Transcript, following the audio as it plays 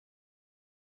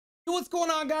Hey, what's going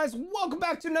on, guys? Welcome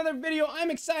back to another video. I'm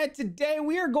excited. Today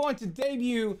we are going to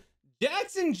debut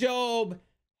Jackson Jobe,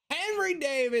 Henry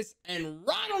Davis, and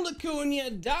Ronald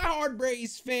Acuna, diehard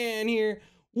Braves fan here.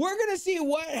 We're gonna see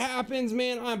what happens,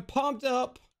 man. I'm pumped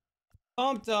up,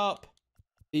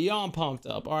 beyond pumped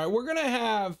up. All right, we're gonna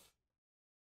have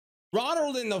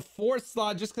Ronald in the fourth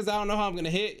slot just because I don't know how I'm gonna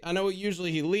hit. I know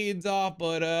usually he leads off,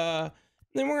 but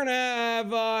then we're gonna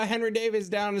have Henry Davis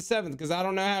down to seventh because I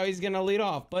don't know how he's gonna lead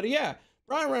off. But yeah,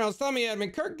 Brian Reynolds, Tommy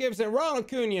Edman, Kirk Gibson, Ronald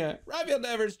Acuna, Rafael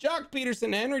Devers, Jock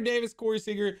Peterson, Henry Davis, Corey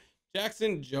Seager,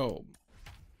 Jackson Jobe.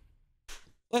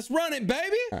 Let's run it,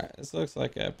 baby. All right, this looks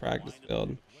like a practice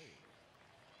field.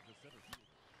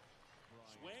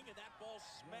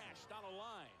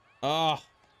 Oh,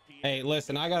 hey,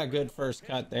 listen, I got a good first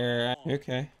cut there.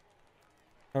 Okay.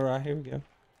 All right, here we go.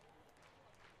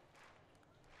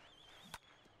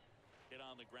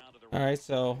 All right,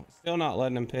 so still not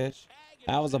letting him pitch.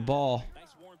 That was a ball.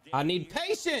 I need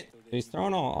patience. He's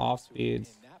throwing all off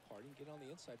speeds.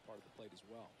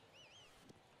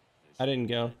 I didn't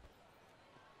go.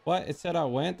 What? It said I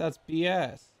went? That's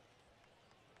BS.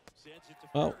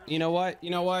 Well, you know what?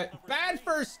 Bad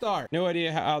first start. No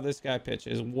idea how this guy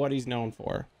pitches, what he's known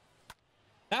for.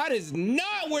 That is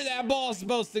not where that ball is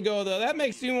supposed to go, though. That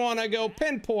makes me want to go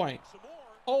pinpoint.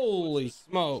 Holy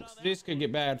smokes. This could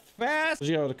get bad fast. Let's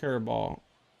go to the curveball.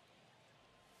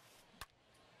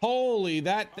 Holy,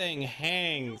 that thing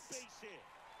hangs.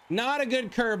 Not a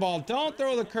good curveball. Don't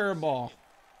throw the curveball.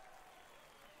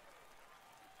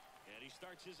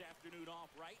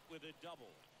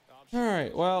 All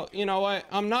right, well, you know what?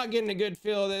 I'm not getting a good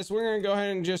feel of this. We're going to go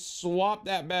ahead and just swap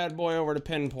that bad boy over to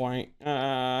pinpoint.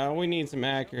 We need some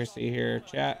accuracy here,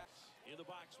 chat.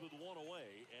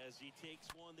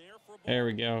 There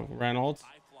we go. Reynolds.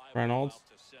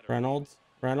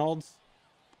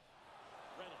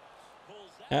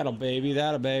 That'll baby.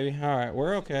 All right,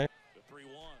 we're okay.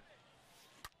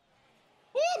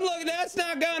 Whoop, look, that's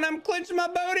not going. I'm clinching my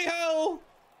booty hole.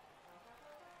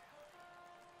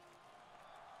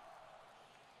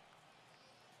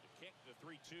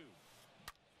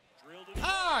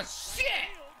 Oh, shit.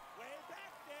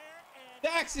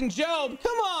 Jackson Jobe,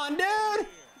 come on, dude.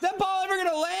 Is that ball ever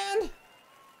gonna land?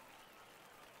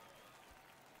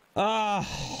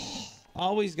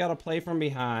 Always gotta play from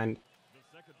behind.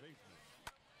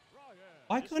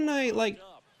 Why couldn't I, like,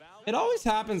 it always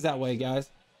happens that way,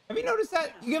 guys. Have you noticed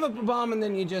that? You give up a bomb and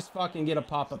then you just fucking get a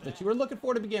pop-up that you were looking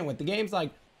for to begin with. The game's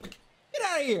like, get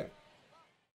out of here. I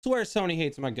swear Sony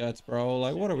hates my guts, bro.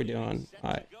 Like, what are we doing?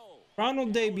 All right,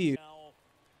 Ronald debut.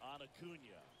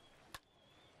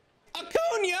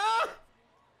 Acuna!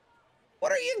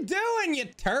 What are you doing, you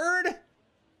turd?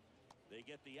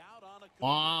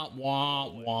 Wah, wah,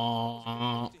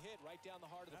 wah.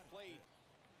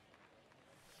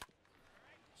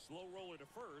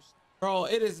 Bro,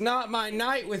 it is not my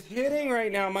night with hitting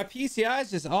right now. My PCI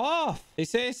is just off. They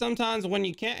say sometimes when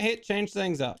you can't hit, change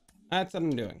things up. That's what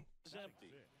I'm doing.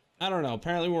 I don't know.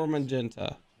 Apparently we're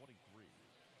magenta.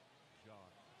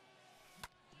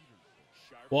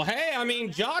 Well, hey, I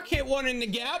mean, Jock hit one in the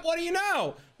gap. What do you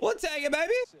know? We'll take it,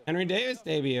 baby. Henry Davis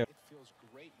debut.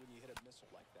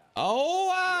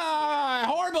 Oh,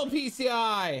 horrible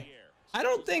PCI. I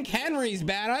don't think Henry's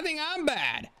bad. I think I'm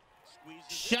bad.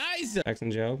 Scheiße.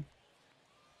 Jackson Jobe.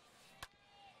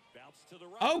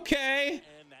 Okay.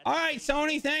 All right,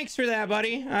 Sony. Thanks for that,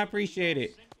 buddy. I appreciate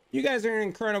it. You guys are an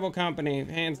incredible company.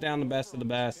 Hands down the best of the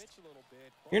best.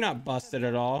 You're not busted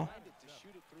at all.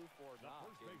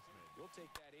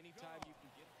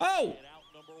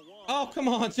 Oh, come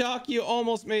on, Jock. You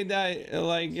almost made that,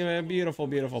 like, a beautiful,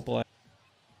 beautiful play.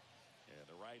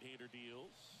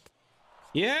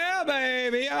 Yeah,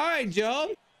 baby. All right,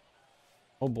 Joe.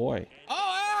 Oh, boy.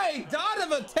 Oh, hey, dot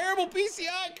of a terrible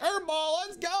PCI curveball.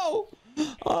 Let's go.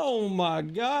 Oh, my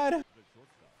God.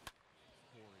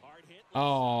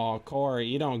 Oh, Corey,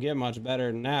 you don't get much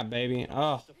better than that, baby. Oh.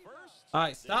 All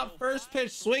right, stop first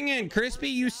pitch swinging.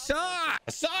 Krispy, you suck.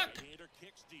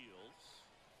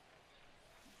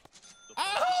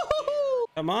 Oh,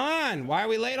 come on. Why are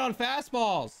we late on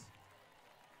fastballs?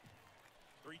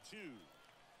 3-2.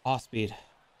 Off speed.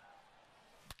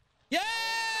 Yeah,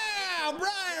 Brian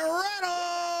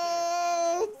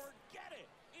Reynolds. Forget it.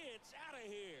 It's out of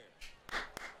here.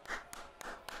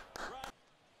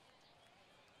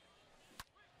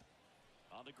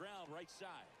 On the ground, right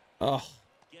side. Oh,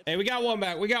 hey, we got one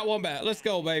back. Let's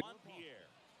go, baby.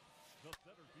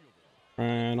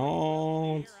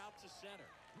 Reynolds.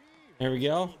 There we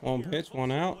go. One pitch,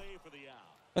 one out.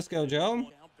 Let's go, Joe.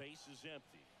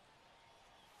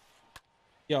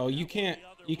 Yo, you can't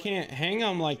hang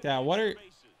them like that. What are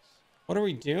What are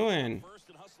we doing?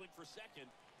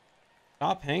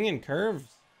 Stop hanging curves.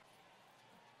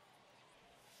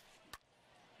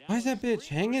 Why is that bitch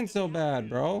hanging so bad,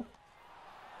 bro?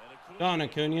 Ronald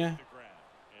Acuna.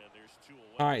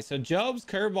 All right, so Job's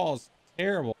curveball's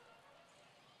terrible.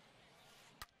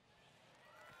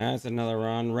 That's another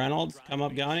run. Reynolds come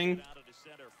up gunning.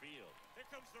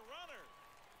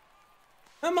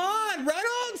 Come on,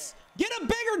 Reynolds! Get a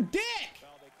bigger dick!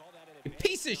 You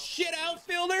piece of shit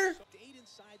outfielder!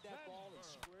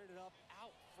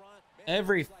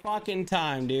 Every fucking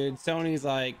time, dude. Sony's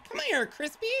like, come here,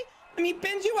 Krispy. Let me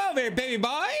bend you over, baby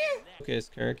boy. Focus,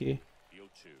 Kirky.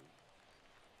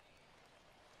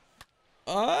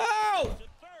 Oh!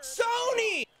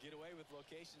 Sony! Get away with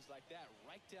locations like that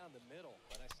right down the middle,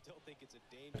 but I still think it's a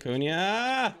dangerous.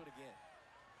 Acuna.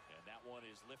 And that one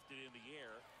is lifted in the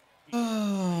air.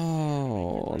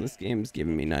 Oh, this game's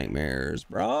giving me nightmares,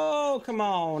 bro. Come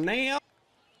on now.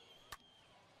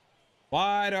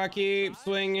 Why do I keep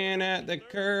swinging at the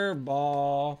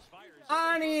curveball?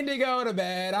 I need to go to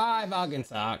bed. I fucking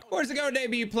suck. Of course, I go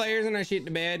debut players and I shit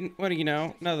to bed. What do you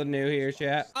know? Nothing new here,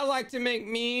 chat. I like to make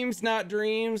memes, not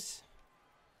dreams.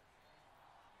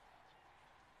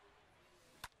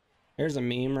 There's a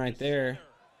meme right there.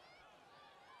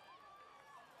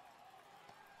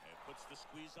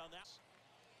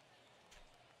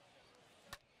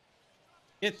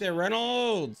 Get there,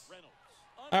 Reynolds.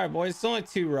 All right, boys. It's only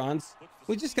 2 runs.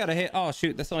 We just got to hit. Oh,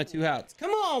 shoot. That's only 2 outs.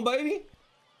 Come on, baby.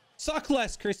 Suck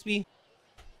less, Krispy.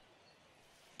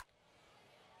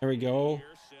 There we go.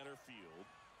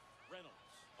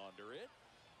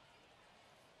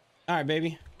 All right,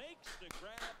 baby.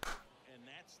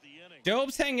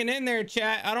 Job's hanging in there,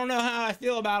 chat. I don't know how I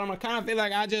feel about him. I kind of feel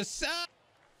like I just suck.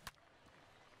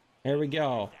 There we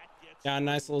go. Got a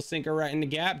nice little sinker right in the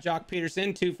gap. Jock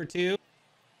Peterson, 2 for 2.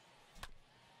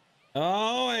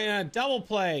 Oh, and a double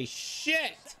play.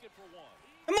 Shit.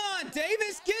 Come on,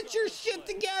 Davis, get your shit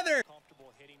together.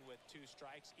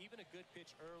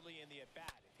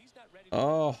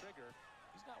 Oh,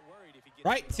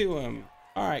 right to him.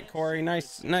 All right, Corey.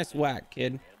 Nice whack,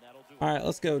 kid. All right,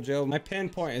 let's go, Joe. My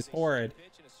pinpoint is horrid.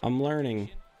 I'm learning.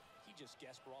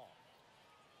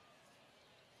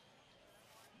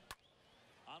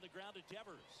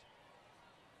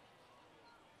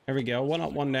 There we go. 1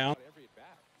 up, 1 down.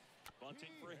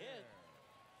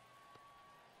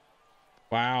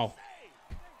 Wow.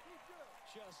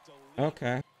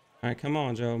 Okay. All right, come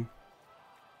on, Joe.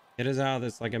 Get us out of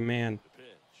this like a man.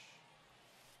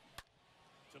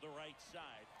 To the right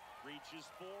side, reaches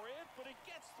for it, but it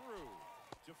gets through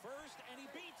to first, and he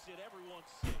beats it. Everyone's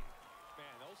safe.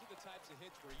 Man, those are the types of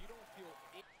hits where you don't feel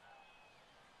it.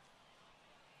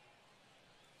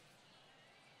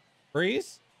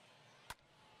 Freeze.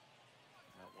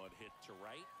 That one hit to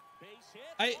right. Base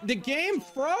hit. The game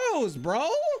froze, bro.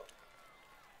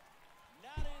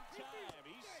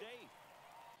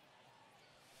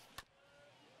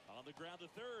 Ground to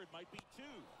third, might be 2.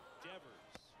 Devers.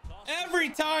 Every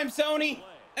time, Sony.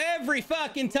 Every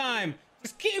fucking time.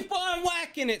 Just keep on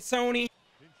whacking it, Sony.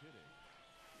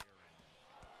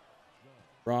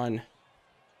 Run.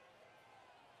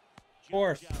 Of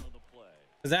course.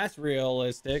 Because that's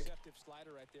realistic.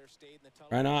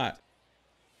 Why not?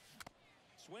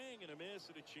 Swing and a miss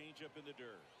and a change up in the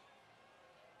dirt.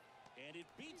 And it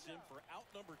beats him for out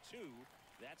number 2.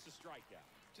 That's a strikeout.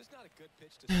 Just not a good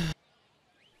pitch to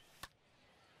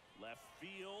left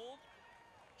field.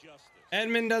 Justice.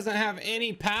 Edmund doesn't have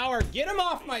any power. Get him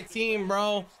off my team,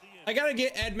 bro. I gotta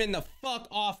get Edmund the fuck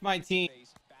off my team.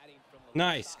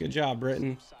 Nice. Good job,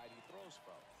 Britton.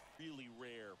 Really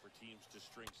rare for teams to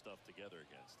string stuff together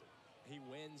against him. He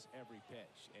wins every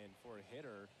pitch, and for a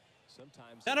hitter,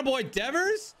 sometimes that a boy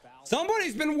Devers?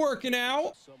 Somebody's been working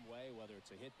out. Some way, whether it's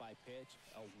a hit by pitch,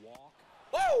 a walk.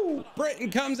 Woo!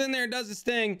 Britton comes in there, does his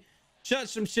thing,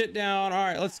 shuts some shit down. All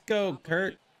right, let's go,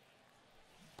 Kurt.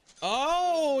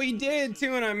 Oh, he did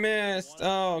too, and I missed.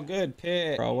 Oh, good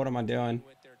pitch. Bro, what am I doing?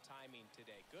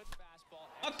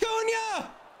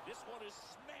 Acuna!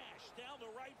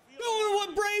 Doing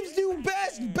what Braves do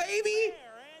best, baby.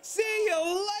 See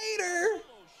you later.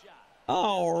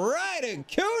 All right,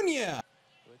 Acuna.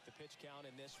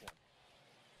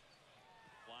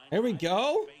 There we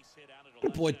go.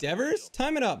 Good boy, Devers.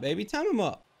 Time it up, baby. Time him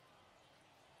up.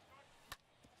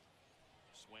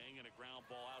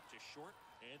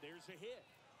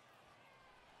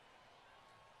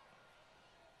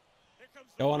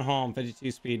 Going home,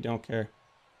 52 speed, don't care.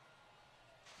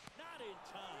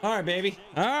 All right, baby.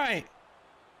 All right.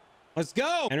 Let's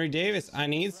go. Henry Davis, I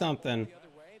need something.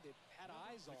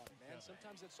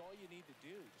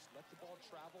 Let the ball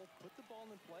travel, put the ball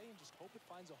in play, and just hope it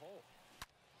finds a hole.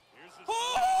 Here's the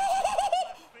Oh!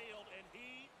 left field, and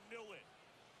he knew it.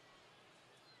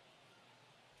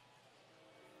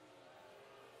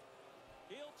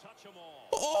 He'll touch them all.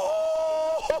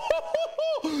 Oh!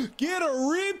 Get a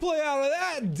replay out of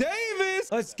that,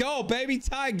 Davis. Let's go, baby.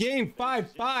 Tie game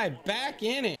 5-5. Back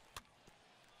in it.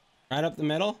 Right up the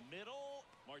middle.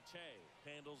 Marte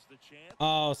handles the chance.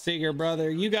 Oh, Seager,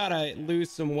 brother, you gotta lose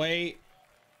some weight.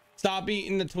 Stop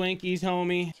eating the Twinkies,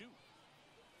 homie.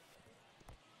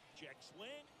 Check swing,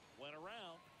 went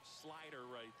around, slider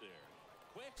right there.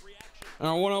 Quick reaction.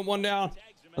 All right, 1 up, 1 down.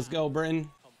 Let's go, Britton.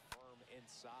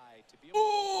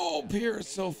 Oh, Pierce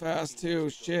so fast too.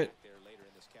 Shit.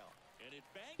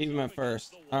 Keep him at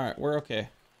first. All right, we're okay.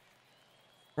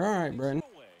 All right, Britton.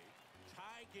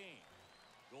 Tie game.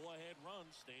 Go ahead run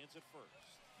stands at first.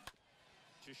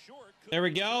 To short. There we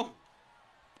go.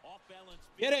 Off balance.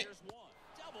 Get it.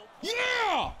 Double.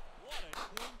 Yeah. What a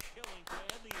clean killing to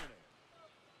end the inning.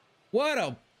 What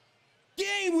a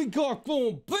game we got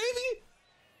going, baby.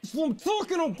 That's what I'm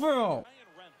talking about.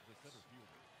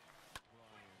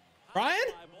 Brian?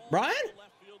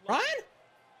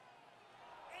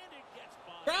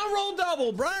 Ground roll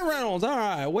double. Brian Reynolds. All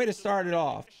right, way to start it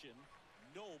off.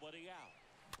 Nobody out.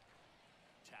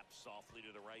 Tap softly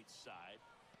to the right side.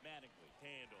 Mattingly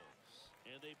handles.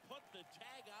 And they put the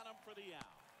tag on him for the out.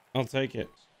 I'll take it.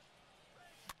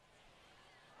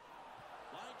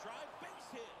 Line drive,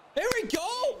 base hit. There we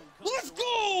go. Let's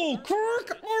go.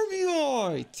 Kirk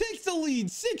RBI takes the lead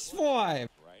 6-5.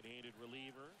 Right-handed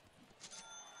reliever.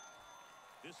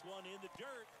 This one in the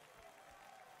dirt.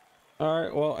 All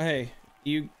right, well, hey,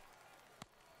 you.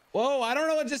 Whoa, I don't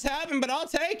know what just happened, but I'll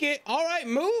take it. All right,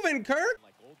 moving, Kirk.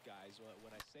 Like old guys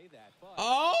when I say that, but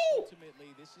oh,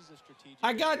 ultimately this is a strategic.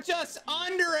 I got just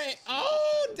under it.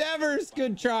 Oh, Devers,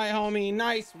 good try, homie.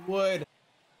 Nice wood.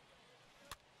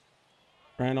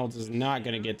 Reynolds is not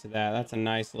going to get to that. That's a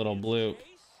nice little bloop.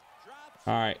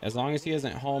 All right, as long as he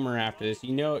isn't homer after this,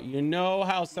 you know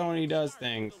how Sony does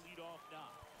things.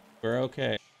 We're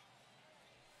okay.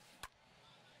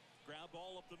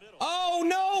 Oh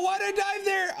no, why did I dive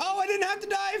there? Oh, I didn't have to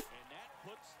dive.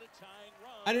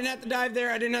 I didn't have to dive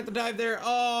there. I didn't have to dive there.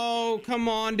 Oh, come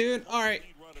on, dude. All right,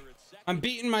 I'm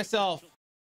beating myself.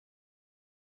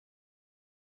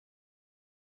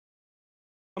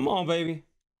 Come on, baby.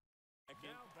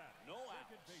 No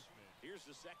outs. Here's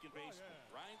the second baseman,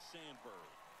 Ryan Sandberg.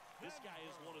 This guy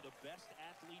is one of the best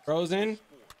athletes. Frozen.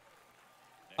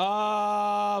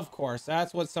 Of course,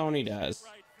 that's what Sony does.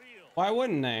 Why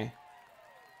wouldn't they?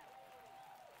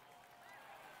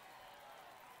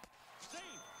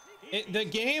 The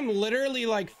game literally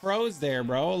like froze there,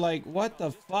 bro. Like, what the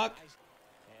fuck? And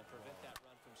prevent that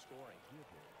run from scoring.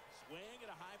 Swing and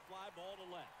a high fly ball to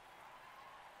left.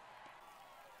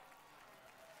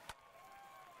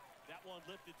 That one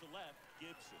lifted to left.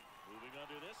 Gibson moving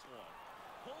under this one.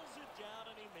 Pulls it down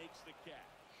and he makes the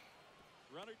catch.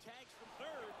 Runner tags from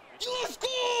third. Let's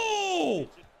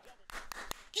go!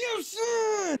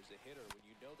 Gibson!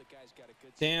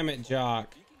 Damn it,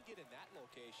 Jock.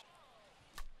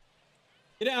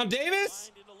 Get down,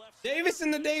 Davis. Davis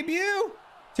in the debut.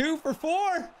 2 for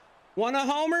 4. 1 a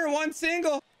homer, 1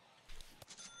 single.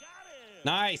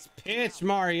 Nice pitch,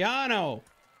 Mariano.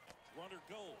 Runner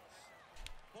goes.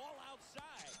 Ball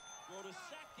outside. Throw to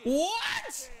second.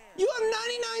 What? You have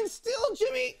 99 still,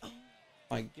 Jimmy? Oh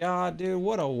my God, dude,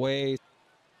 what a waste.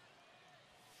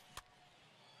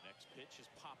 Next pitch is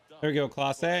popped up. There we go,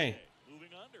 Class A.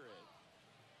 Moving under it.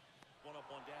 1 up,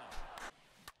 1 down.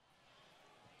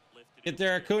 Lifted Get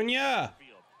there, Acuna.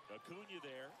 Acuna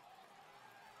there.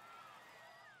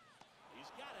 He's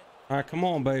got it. All right, come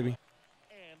on, baby.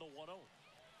 And the 1-0.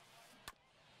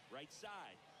 Right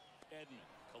side. Edmund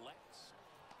collects.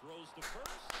 Throws to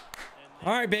first.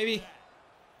 All right, baby.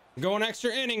 Going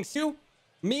extra innings, too.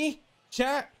 Me,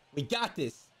 chat, we got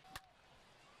this.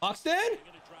 Buxton?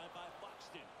 Gonna drive by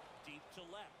Buxton. Deep to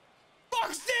left.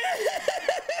 Buxton!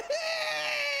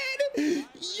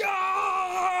 Yo!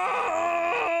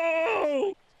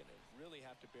 Really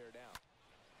have to bear down.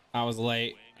 I was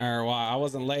late. Or, well, I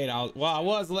wasn't late. I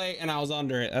was late and I was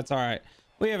under it. That's all right.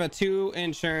 We have a 2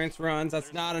 insurance runs.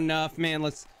 That's not enough, man.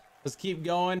 Let's keep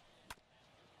going.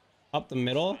 Up the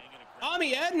middle.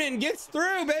 Tommy Edmond gets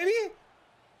through, baby.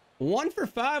 1 for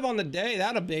 5 on the day.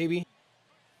 That a baby.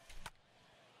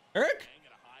 Kirk?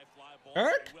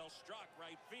 Kirk?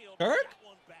 Kirk?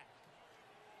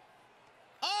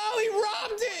 Oh, he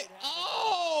robbed it.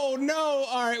 Oh, no.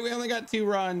 All right, we only got 2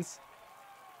 runs.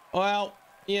 Well,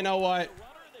 you know what?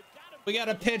 We got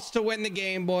a pitch to win the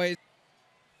game, boys.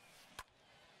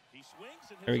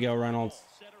 There we go, Reynolds.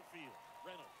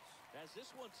 has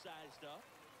this one sized up.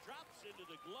 Drops into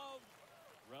the glove.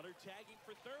 Runner tagging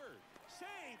for third.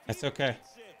 Save. That's okay.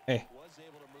 Hey,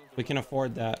 we can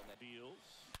afford that.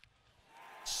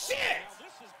 Shit! Now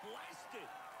this is blasted.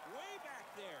 Way back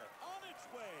there. On its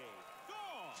way.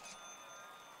 Gone.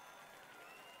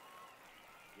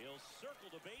 He'll circle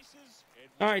the bases.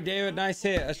 All right, David, nice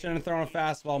hit. I shouldn't have thrown a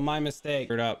fastball. My mistake.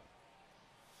 Up.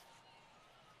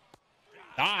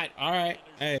 All right.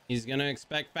 Hey, he's gonna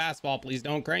expect fastball. Please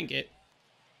don't crank it.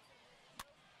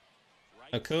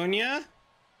 Acuna.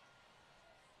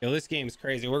 Yo, this game's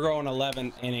crazy. We're going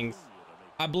 11 innings.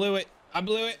 I blew it. Get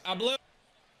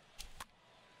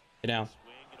down.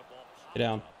 Get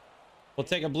down. We'll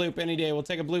take a bloop any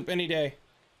day.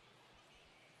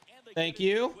 Thank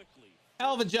you.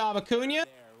 Hell of a job, Acuna.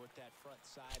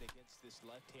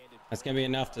 That's gonna be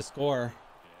enough to score.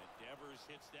 Devers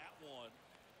hits that one.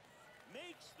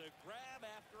 Makes the grab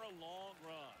after a long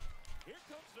run. Here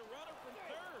comes the runner from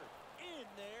third. In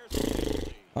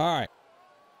there. All right.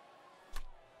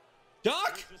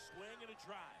 Jock? There's a swing and a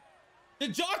drive.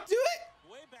 Did Jock do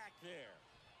it? Way back there.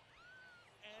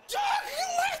 And Jock,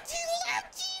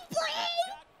 lefty, bro!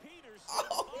 Jock Peterson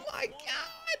Oh on my one.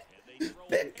 God! And they throw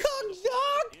Big it cock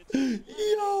into the Jock!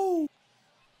 It's Yo!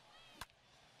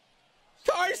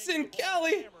 Carson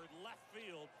Kelly! hammered left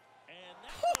field, and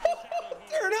that one is out of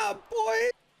here. Turn up, boy!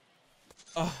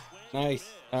 Oh, Swing nice. and miss,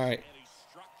 All right. and he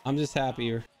struck I'm just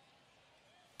happier. to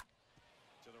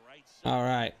the right side. All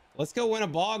right. Let's go win a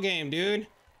ball game, dude.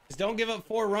 Just don't give up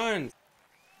 4 runs.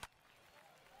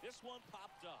 This one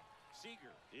popped up.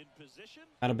 Seager in position,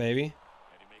 Not a baby. and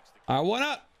he makes the All right, 1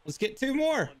 up. Let's get 2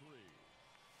 more.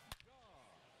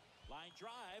 line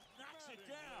drive, knocks it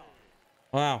down.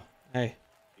 Wow. Hey,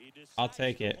 He decides I'll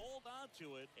take to it. hold on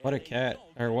to it, and what a they cat.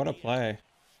 don't Or what a get the play.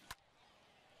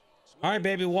 All right,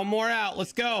 baby. 1 more out.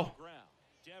 Let's go.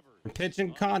 We're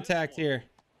pitching contact here.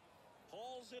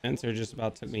 Spencer just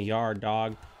about took me yard,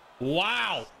 dog.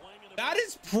 Wow. That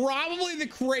is probably the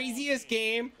craziest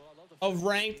game of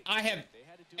ranked I have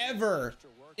ever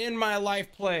in my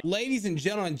life played. Ladies and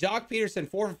gentlemen, Jock Peterson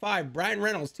 4 for 5, Brian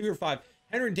Reynolds 2 for 5,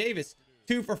 Henry Davis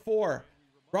 2 for 4,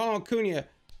 Ronald Acuna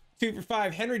 2 for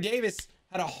 5. Henry Davis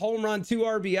had a home run, 2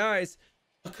 RBIs.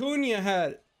 Acuna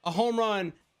had a home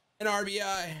run, an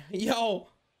RBI. Yo,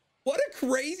 what a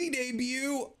crazy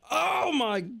debut. Oh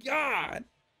my God.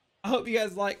 I hope you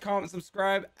guys like, comment,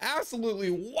 subscribe. Absolutely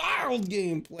wild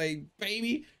gameplay,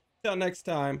 baby. Till next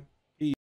time.